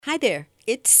Hi there,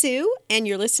 it's Sue, and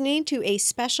you're listening to a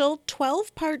special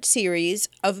 12-part series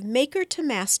of Maker to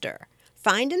Master.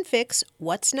 Find and fix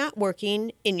what's not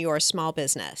working in your small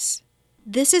business.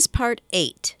 This is part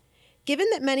 8. Given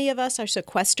that many of us are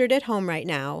sequestered at home right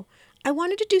now, I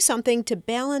wanted to do something to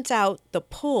balance out the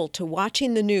pull to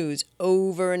watching the news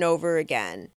over and over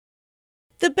again.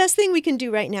 The best thing we can do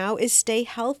right now is stay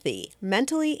healthy,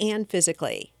 mentally and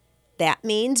physically. That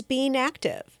means being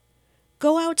active.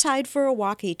 Go outside for a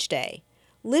walk each day,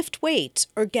 lift weights,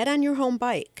 or get on your home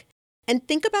bike, and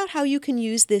think about how you can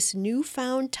use this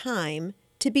newfound time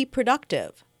to be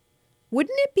productive.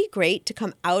 Wouldn't it be great to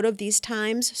come out of these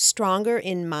times stronger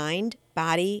in mind,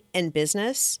 body, and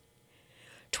business?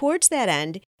 Towards that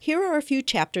end, here are a few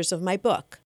chapters of my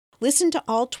book. Listen to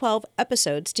all 12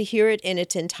 episodes to hear it in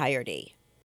its entirety.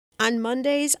 On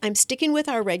Mondays, I'm sticking with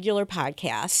our regular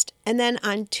podcast, and then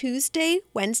on Tuesday,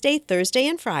 Wednesday, Thursday,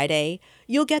 and Friday,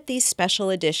 you'll get these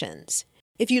special editions.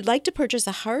 If you'd like to purchase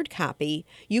a hard copy,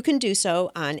 you can do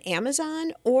so on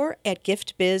Amazon or at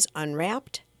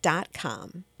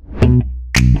giftbizunwrapped.com.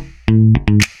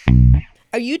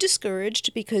 Are you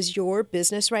discouraged because your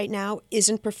business right now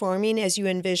isn't performing as you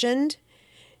envisioned?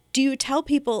 Do you tell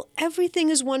people everything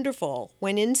is wonderful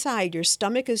when inside your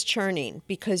stomach is churning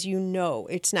because you know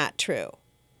it's not true?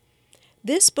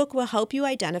 This book will help you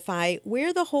identify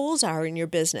where the holes are in your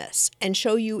business and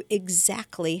show you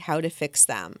exactly how to fix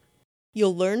them.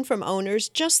 You'll learn from owners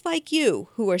just like you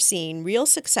who are seeing real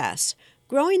success,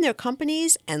 growing their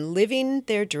companies, and living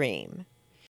their dream.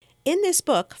 In this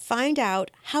book, find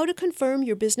out how to confirm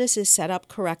your business is set up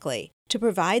correctly to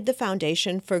provide the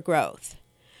foundation for growth.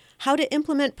 How to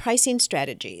implement pricing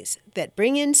strategies that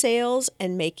bring in sales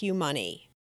and make you money.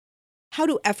 How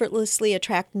to effortlessly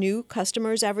attract new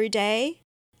customers every day,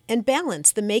 and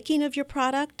balance the making of your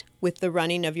product with the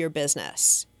running of your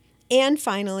business. And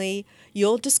finally,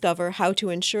 you'll discover how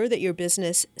to ensure that your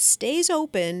business stays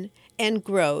open and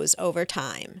grows over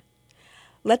time.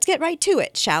 Let's get right to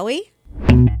it, shall we?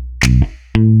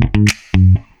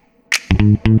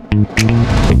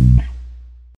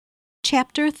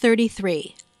 Chapter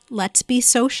 33. Let's be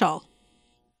social.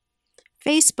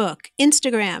 Facebook,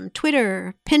 Instagram,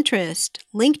 Twitter, Pinterest,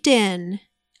 LinkedIn,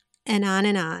 and on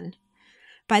and on.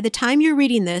 By the time you're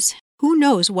reading this, who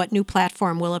knows what new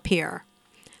platform will appear?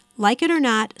 Like it or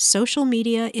not, social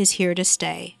media is here to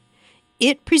stay.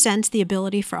 It presents the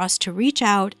ability for us to reach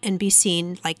out and be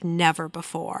seen like never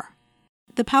before.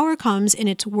 The power comes in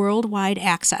its worldwide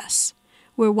access,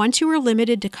 where once you were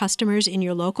limited to customers in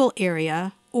your local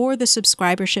area or the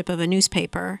subscribership of a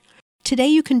newspaper, today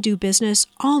you can do business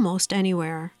almost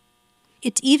anywhere.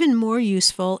 It's even more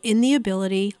useful in the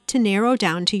ability to narrow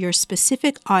down to your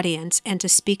specific audience and to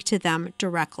speak to them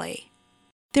directly.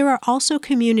 There are also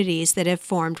communities that have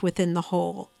formed within the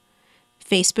whole.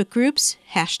 Facebook groups,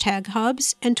 hashtag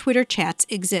hubs, and Twitter chats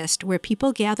exist where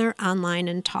people gather online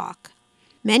and talk.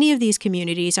 Many of these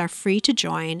communities are free to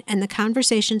join, and the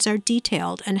conversations are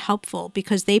detailed and helpful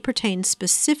because they pertain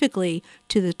specifically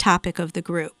to the topic of the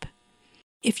group.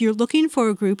 If you're looking for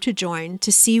a group to join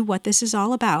to see what this is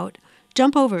all about,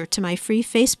 jump over to my free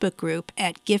Facebook group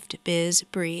at Gift Biz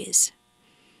Breeze.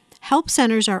 Help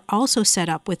centers are also set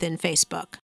up within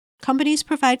Facebook. Companies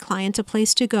provide clients a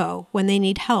place to go when they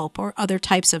need help or other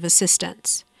types of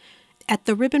assistance. At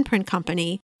the Ribbon Print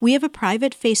Company, we have a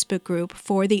private Facebook group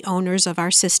for the owners of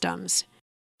our systems.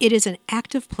 It is an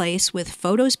active place with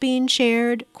photos being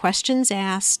shared, questions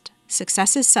asked,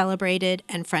 successes celebrated,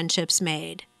 and friendships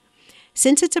made.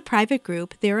 Since it's a private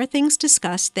group, there are things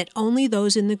discussed that only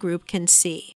those in the group can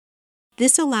see.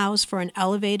 This allows for an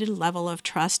elevated level of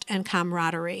trust and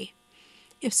camaraderie.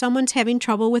 If someone's having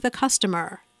trouble with a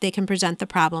customer, they can present the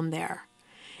problem there.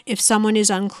 If someone is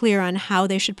unclear on how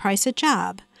they should price a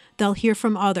job, they'll hear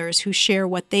from others who share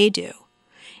what they do.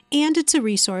 And it's a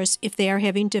resource if they are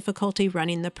having difficulty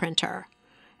running the printer.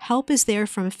 Help is there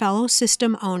from fellow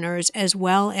system owners as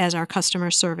well as our customer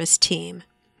service team.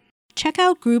 Check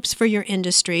out groups for your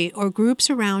industry or groups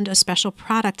around a special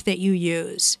product that you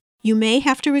use. You may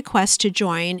have to request to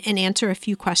join and answer a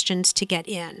few questions to get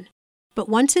in. But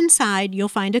once inside, you'll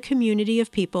find a community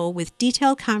of people with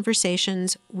detailed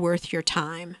conversations worth your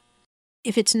time.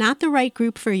 If it's not the right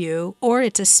group for you, or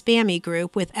it's a spammy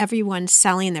group with everyone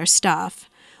selling their stuff,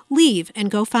 leave and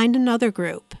go find another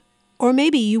group. Or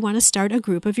maybe you want to start a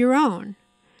group of your own.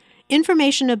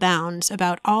 Information abounds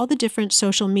about all the different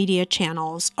social media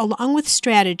channels, along with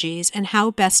strategies and how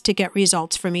best to get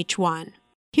results from each one.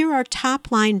 Here are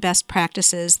top-line best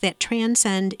practices that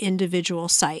transcend individual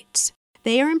sites.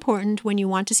 They are important when you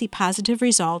want to see positive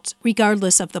results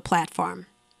regardless of the platform.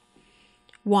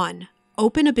 1.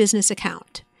 Open a business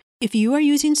account. If you are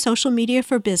using social media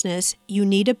for business, you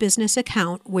need a business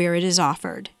account where it is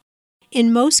offered.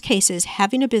 In most cases,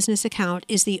 having a business account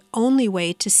is the only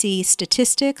way to see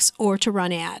statistics or to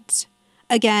run ads.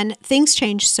 Again, things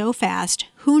change so fast,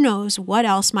 who knows what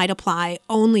else might apply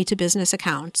only to business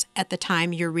accounts at the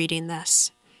time you're reading this.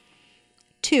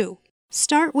 2.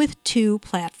 Start with 2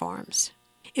 platforms.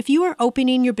 If you are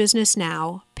opening your business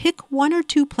now, pick 1 or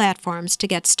 2 platforms to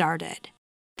get started.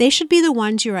 They should be the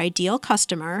ones your ideal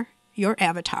customer, your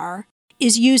avatar,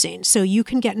 is using so you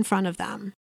can get in front of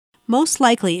them. Most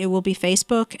likely it will be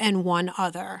Facebook and 1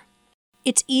 other.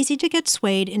 It's easy to get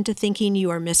swayed into thinking you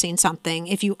are missing something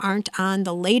if you aren't on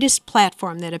the latest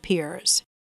platform that appears.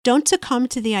 Don't succumb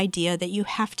to the idea that you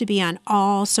have to be on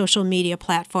all social media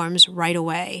platforms right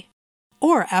away,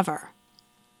 or ever.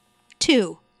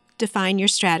 2. Define your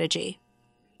strategy.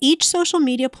 Each social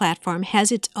media platform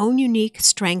has its own unique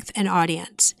strength and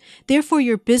audience. Therefore,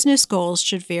 your business goals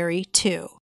should vary too.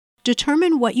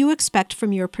 Determine what you expect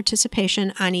from your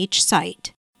participation on each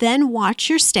site. Then watch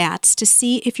your stats to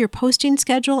see if your posting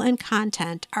schedule and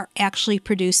content are actually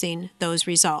producing those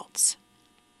results.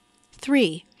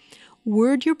 3.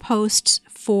 Word your posts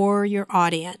for your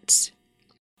audience.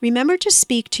 Remember to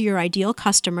speak to your ideal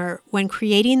customer when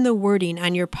creating the wording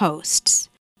on your posts.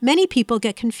 Many people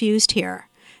get confused here.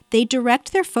 They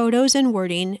direct their photos and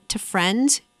wording to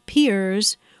friends,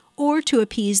 peers, or to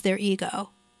appease their ego.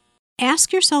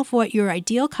 Ask yourself what your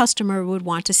ideal customer would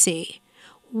want to see.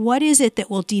 What is it that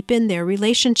will deepen their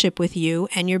relationship with you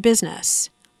and your business?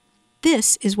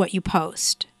 This is what you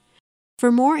post.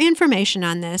 For more information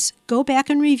on this, go back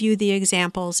and review the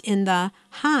examples in the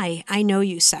Hi, I Know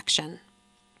You section.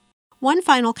 One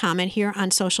final comment here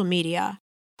on social media.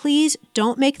 Please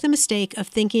don't make the mistake of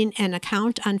thinking an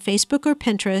account on Facebook or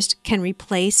Pinterest can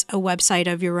replace a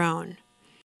website of your own.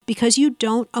 Because you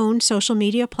don't own social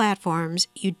media platforms,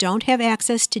 you don't have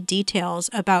access to details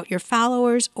about your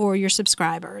followers or your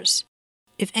subscribers.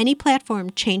 If any platform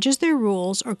changes their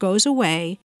rules or goes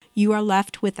away, you are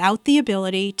left without the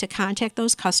ability to contact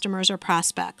those customers or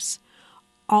prospects.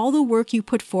 All the work you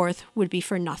put forth would be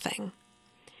for nothing.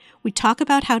 We talk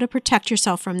about how to protect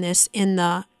yourself from this in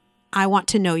the I Want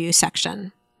to Know You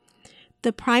section.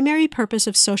 The primary purpose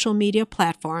of social media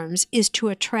platforms is to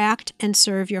attract and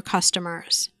serve your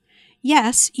customers.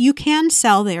 Yes, you can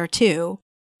sell there too,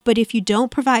 but if you don't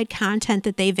provide content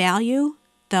that they value,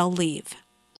 they'll leave.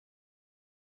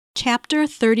 Chapter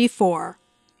 34.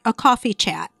 A Coffee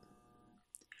Chat.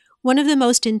 One of the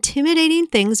most intimidating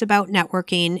things about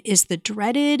networking is the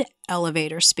dreaded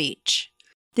elevator speech.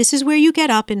 This is where you get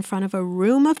up in front of a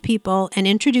room of people and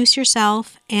introduce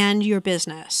yourself and your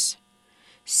business.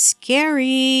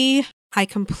 Scary. I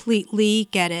completely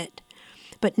get it.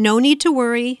 But no need to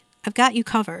worry. I've got you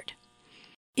covered.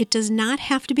 It does not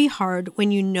have to be hard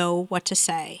when you know what to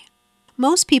say.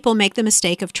 Most people make the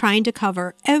mistake of trying to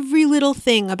cover every little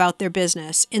thing about their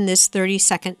business in this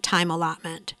 30-second time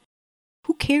allotment.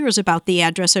 Who cares about the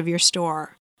address of your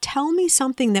store? Tell me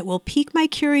something that will pique my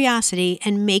curiosity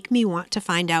and make me want to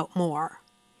find out more.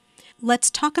 Let's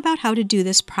talk about how to do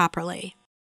this properly.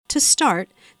 To start,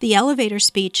 the elevator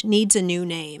speech needs a new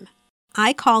name.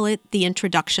 I call it the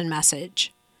introduction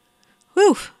message.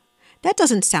 Whew, that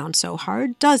doesn't sound so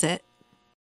hard, does it?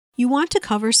 You want to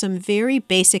cover some very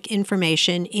basic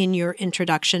information in your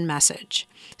introduction message,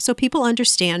 so people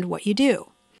understand what you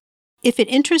do. If it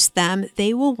interests them,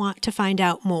 they will want to find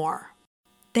out more.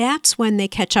 That's when they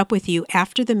catch up with you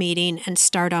after the meeting and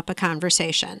start up a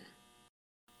conversation.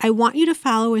 I want you to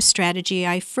follow a strategy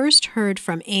I first heard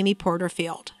from Amy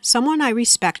Porterfield, someone I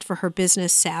respect for her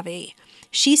business savvy.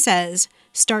 She says,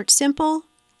 start simple,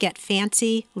 get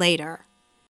fancy later.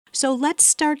 So let's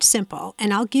start simple,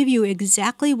 and I'll give you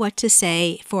exactly what to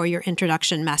say for your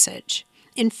introduction message.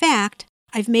 In fact,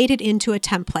 I've made it into a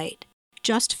template.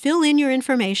 Just fill in your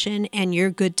information and you're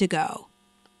good to go.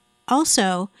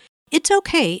 Also, it's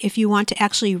okay if you want to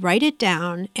actually write it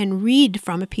down and read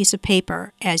from a piece of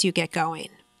paper as you get going.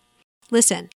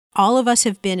 Listen, all of us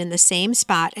have been in the same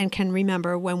spot and can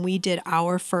remember when we did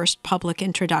our first public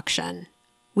introduction.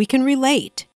 We can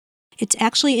relate. It's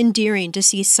actually endearing to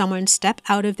see someone step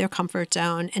out of their comfort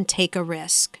zone and take a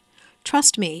risk.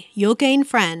 Trust me, you'll gain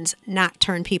friends, not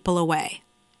turn people away.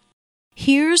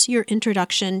 Here's your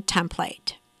introduction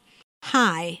template.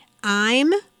 Hi,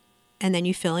 I'm, and then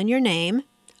you fill in your name,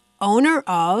 owner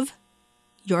of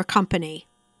your company.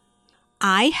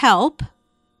 I help,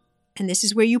 and this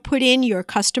is where you put in your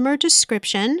customer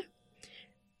description,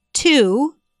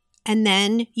 to, and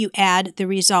then you add the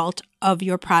result of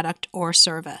your product or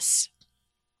service.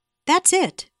 That's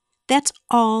it. That's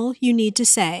all you need to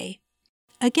say.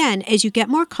 Again, as you get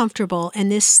more comfortable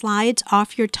and this slides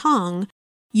off your tongue,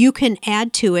 you can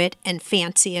add to it and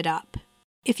fancy it up.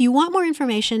 If you want more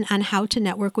information on how to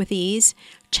network with ease,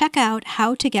 check out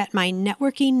how to get my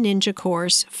Networking Ninja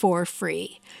course for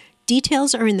free.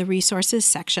 Details are in the resources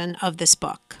section of this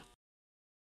book.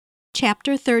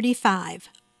 Chapter 35,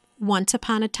 Once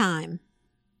Upon a Time.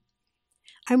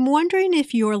 I'm wondering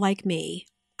if you're like me.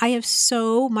 I have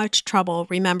so much trouble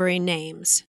remembering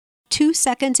names. 2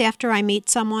 seconds after I meet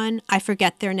someone, I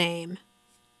forget their name.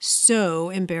 So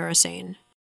embarrassing.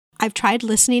 I've tried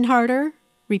listening harder,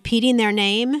 repeating their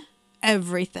name,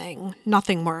 everything.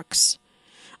 Nothing works.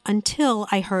 Until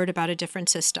I heard about a different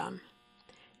system.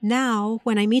 Now,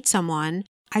 when I meet someone,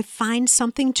 I find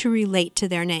something to relate to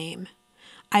their name.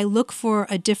 I look for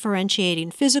a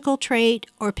differentiating physical trait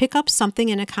or pick up something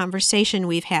in a conversation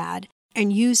we've had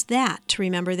and use that to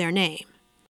remember their name.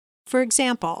 For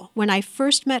example, when I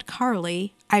first met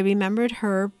Carly, I remembered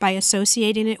her by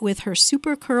associating it with her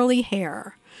super curly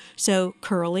hair. So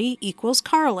curly equals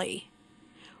Carly.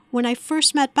 When I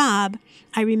first met Bob,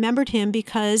 I remembered him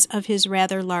because of his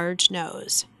rather large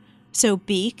nose. So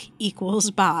beak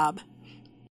equals Bob.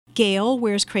 Gail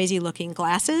wears crazy-looking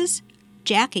glasses.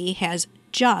 Jackie has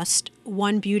just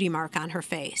one beauty mark on her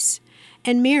face.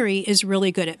 And Mary is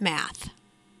really good at math.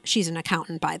 She's an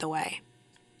accountant, by the way.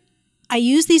 I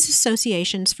use these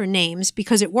associations for names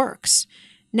because it works.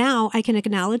 Now I can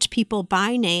acknowledge people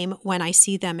by name when I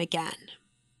see them again.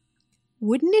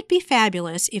 Wouldn't it be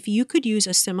fabulous if you could use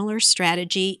a similar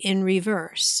strategy in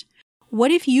reverse?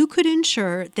 What if you could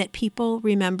ensure that people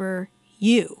remember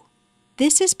you?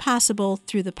 This is possible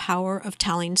through the power of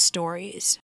telling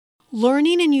stories.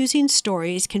 Learning and using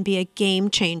stories can be a game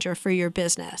changer for your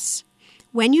business.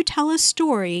 When you tell a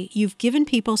story, you've given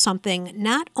people something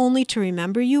not only to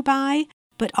remember you by,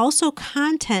 but also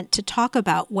content to talk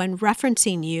about when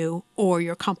referencing you or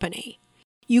your company.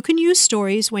 You can use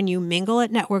stories when you mingle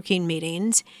at networking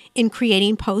meetings, in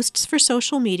creating posts for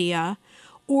social media,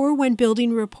 or when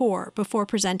building rapport before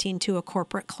presenting to a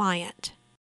corporate client.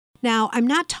 Now, I'm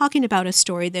not talking about a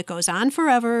story that goes on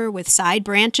forever with side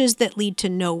branches that lead to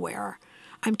nowhere.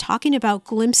 I'm talking about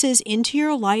glimpses into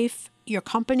your life, your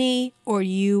company, or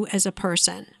you as a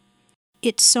person.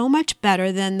 It's so much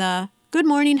better than the, "Good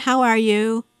morning, how are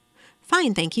you?"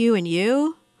 "Fine, thank you, and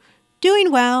you?"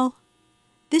 "Doing well."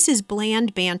 This is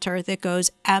bland banter that goes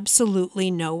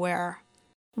absolutely nowhere.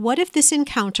 What if this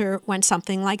encounter went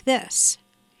something like this?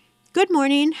 "Good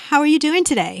morning, how are you doing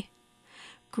today?"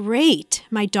 "Great,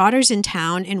 my daughter's in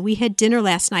town and we had dinner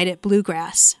last night at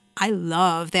Bluegrass. I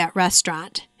love that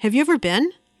restaurant. Have you ever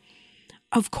been?"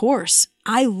 "Of course,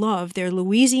 I love their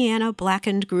Louisiana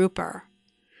blackened grouper."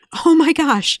 "Oh my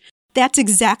gosh, that's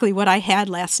exactly what I had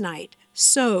last night.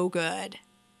 So good."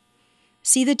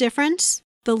 See the difference?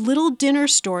 The little dinner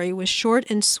story was short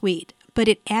and sweet, but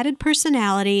it added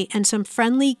personality and some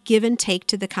friendly give and take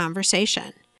to the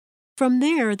conversation. From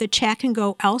there, the chat can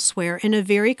go elsewhere in a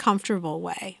very comfortable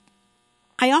way.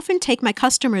 I often take my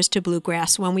customers to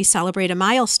Bluegrass when we celebrate a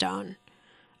milestone.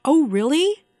 "Oh,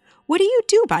 really? What do you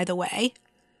do, by the way?"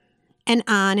 And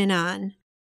on and on.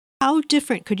 How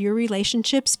different could your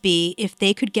relationships be if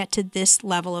they could get to this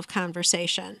level of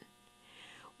conversation?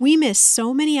 We miss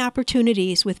so many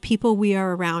opportunities with people we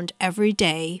are around every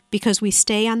day because we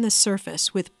stay on the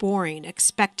surface with boring,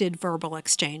 expected verbal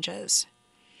exchanges.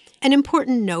 An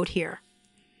important note here.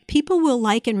 People will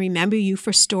like and remember you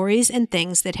for stories and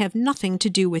things that have nothing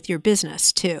to do with your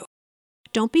business, too.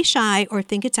 Don't be shy or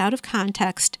think it's out of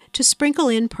context to sprinkle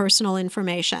in personal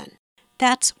information.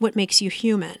 That's what makes you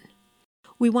human.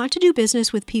 We want to do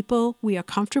business with people we are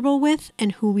comfortable with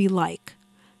and who we like.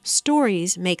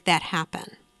 Stories make that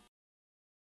happen.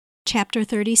 Chapter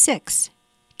 36.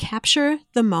 Capture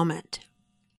the moment.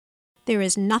 There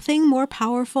is nothing more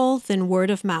powerful than word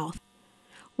of mouth.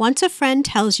 Once a friend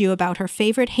tells you about her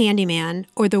favorite handyman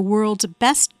or the world's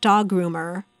best dog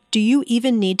groomer, do you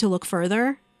even need to look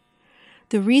further?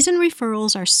 The reason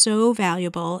referrals are so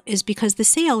valuable is because the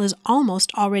sale is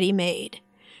almost already made.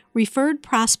 Referred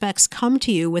prospects come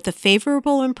to you with a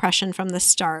favorable impression from the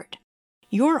start.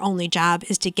 Your only job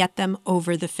is to get them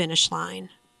over the finish line.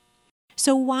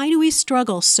 So why do we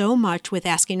struggle so much with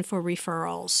asking for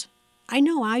referrals? I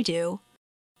know I do.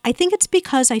 I think it's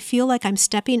because I feel like I'm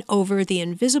stepping over the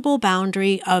invisible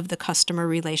boundary of the customer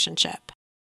relationship.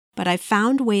 But I've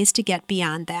found ways to get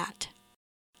beyond that.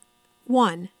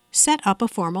 1. Set up a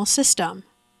formal system.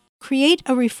 Create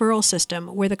a referral system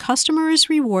where the customer is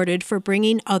rewarded for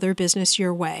bringing other business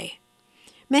your way.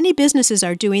 Many businesses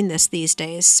are doing this these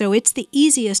days, so it's the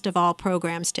easiest of all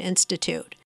programs to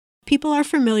institute. People are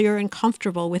familiar and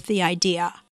comfortable with the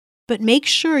idea. but make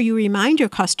sure you remind your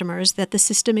customers that the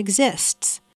system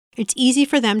exists. It's easy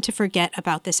for them to forget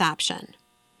about this option.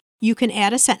 You can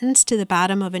add a sentence to the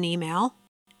bottom of an email,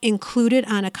 include it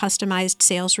on a customized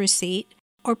sales receipt,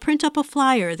 or print up a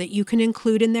flyer that you can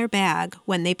include in their bag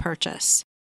when they purchase.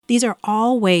 These are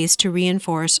all ways to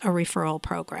reinforce a referral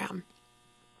program.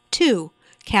 2.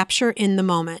 Capture in the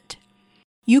moment.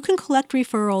 You can collect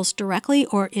referrals directly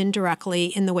or indirectly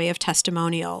in the way of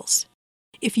testimonials.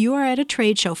 If you are at a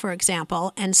trade show, for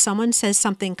example, and someone says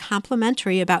something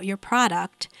complimentary about your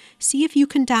product, see if you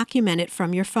can document it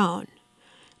from your phone.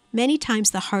 Many times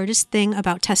the hardest thing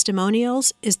about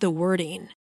testimonials is the wording.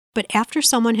 But after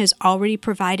someone has already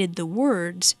provided the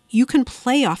words, you can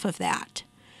play off of that.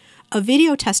 A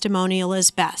video testimonial is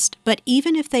best, but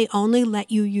even if they only let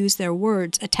you use their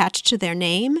words attached to their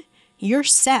name, you're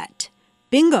set.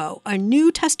 Bingo, a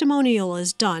new testimonial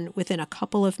is done within a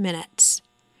couple of minutes.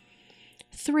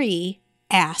 3.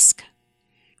 Ask.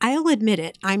 I'll admit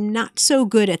it, I'm not so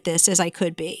good at this as I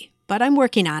could be, but I'm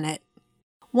working on it.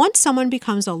 Once someone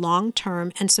becomes a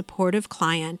long-term and supportive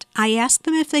client, I ask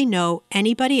them if they know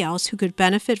anybody else who could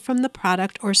benefit from the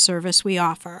product or service we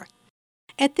offer.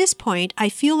 At this point, I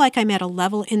feel like I'm at a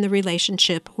level in the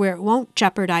relationship where it won't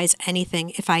jeopardize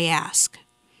anything if I ask.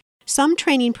 Some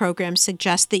training programs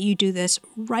suggest that you do this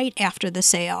right after the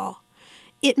sale.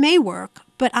 It may work,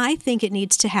 but I think it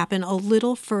needs to happen a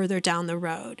little further down the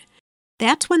road.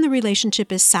 That's when the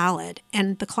relationship is solid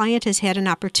and the client has had an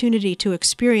opportunity to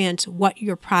experience what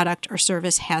your product or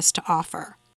service has to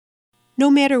offer. No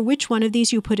matter which one of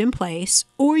these you put in place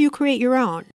or you create your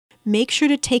own, make sure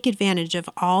to take advantage of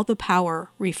all the power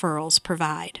referrals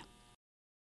provide.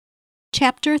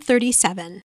 Chapter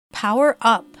 37. Power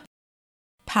Up.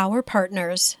 Power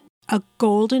Partners. A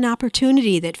golden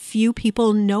opportunity that few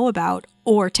people know about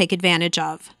or take advantage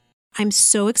of. I'm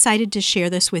so excited to share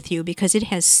this with you because it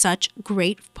has such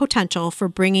great potential for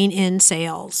bringing in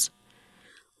sales.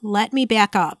 Let me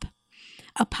back up.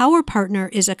 A power partner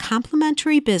is a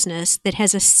complementary business that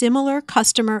has a similar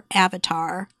customer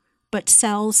avatar, but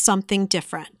sells something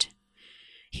different.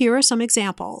 Here are some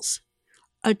examples.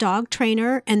 A dog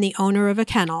trainer and the owner of a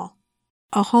kennel.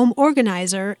 A home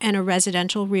organizer and a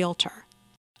residential realtor.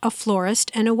 A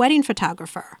florist and a wedding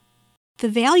photographer. The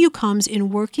value comes in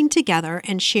working together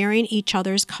and sharing each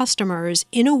other's customers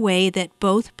in a way that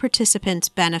both participants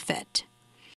benefit.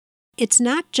 It's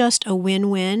not just a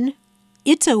win-win,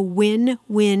 it's a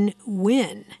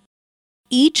win-win-win.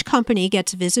 Each company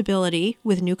gets visibility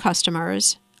with new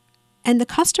customers, and the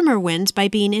customer wins by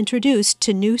being introduced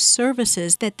to new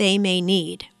services that they may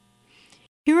need.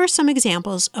 Here are some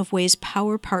examples of ways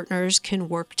power partners can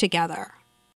work together.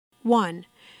 1.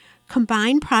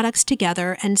 Combine products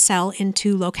together and sell in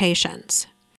 2 locations.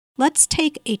 Let's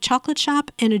take a chocolate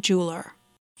shop and a jeweler.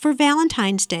 For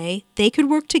Valentine's Day, they could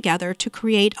work together to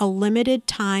create a limited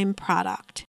time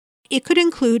product. It could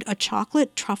include a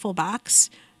chocolate truffle box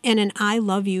and an I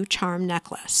love you charm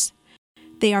necklace.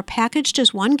 They are packaged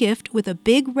as one gift with a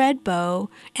big red bow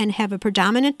and have a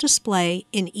predominant display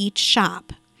in each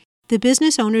shop. The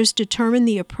business owners determine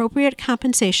the appropriate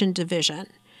compensation division.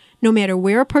 No matter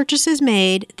where a purchase is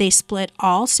made, they split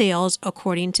all sales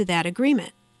according to that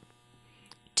agreement.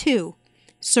 2.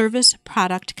 Service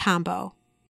product combo.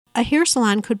 A hair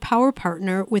salon could power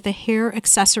partner with a hair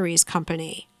accessories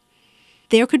company.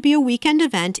 There could be a weekend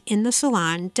event in the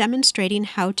salon demonstrating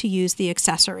how to use the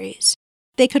accessories.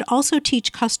 They could also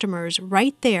teach customers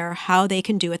right there how they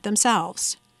can do it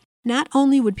themselves. Not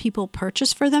only would people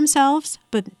purchase for themselves,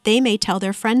 but they may tell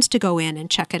their friends to go in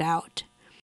and check it out.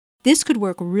 This could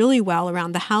work really well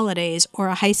around the holidays or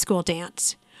a high school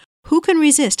dance. Who can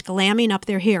resist glamming up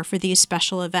their hair for these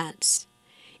special events?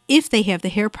 If they have the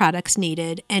hair products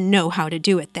needed and know how to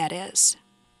do it, that is.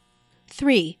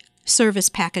 3. Service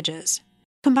packages.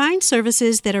 Combine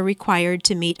services that are required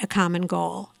to meet a common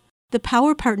goal. The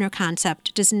power partner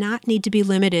concept does not need to be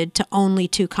limited to only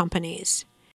 2 companies.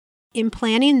 In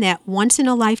planning that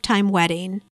once-in-a-lifetime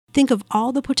wedding, think of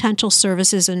all the potential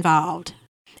services involved.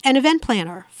 An event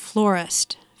planner,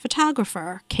 florist,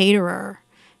 photographer, caterer,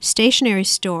 stationery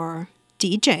store,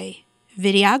 DJ,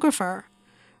 videographer,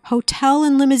 hotel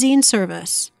and limousine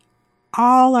service.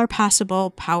 All are possible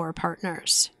power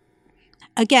partners.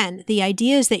 Again, the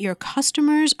idea is that your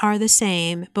customers are the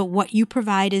same, but what you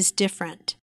provide is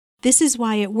different. This is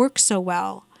why it works so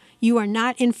well. You are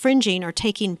not infringing or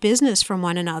taking business from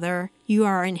one another. You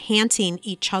are enhancing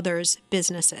each other's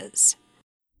businesses.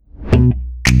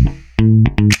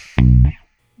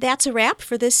 That's a wrap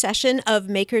for this session of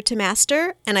Maker to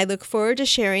Master, and I look forward to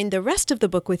sharing the rest of the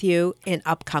book with you in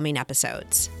upcoming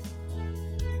episodes.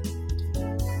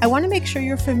 I want to make sure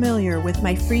you're familiar with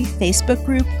my free Facebook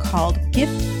group called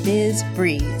Gift Biz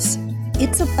Breeze.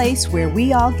 It's a place where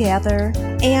we all gather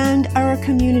and are a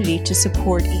community to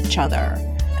support each other.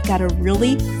 I've got a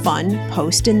really fun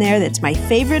post in there that's my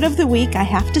favorite of the week, I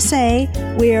have to say,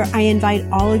 where I invite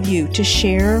all of you to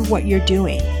share what you're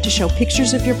doing, to show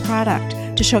pictures of your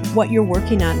product, to show what you're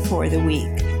working on for the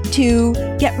week, to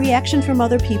get reaction from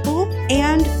other people,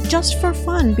 and just for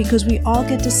fun, because we all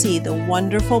get to see the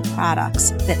wonderful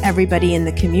products that everybody in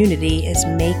the community is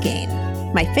making.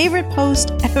 My favorite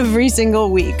post every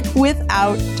single week,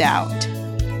 without doubt.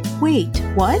 Wait,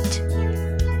 what?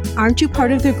 Aren't you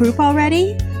part of the group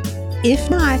already? If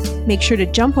not, make sure to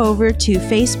jump over to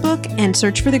Facebook and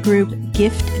search for the group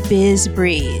Gift Biz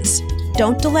Breeze.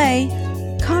 Don't delay.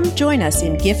 Come join us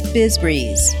in Gift Biz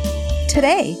Breeze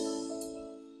today.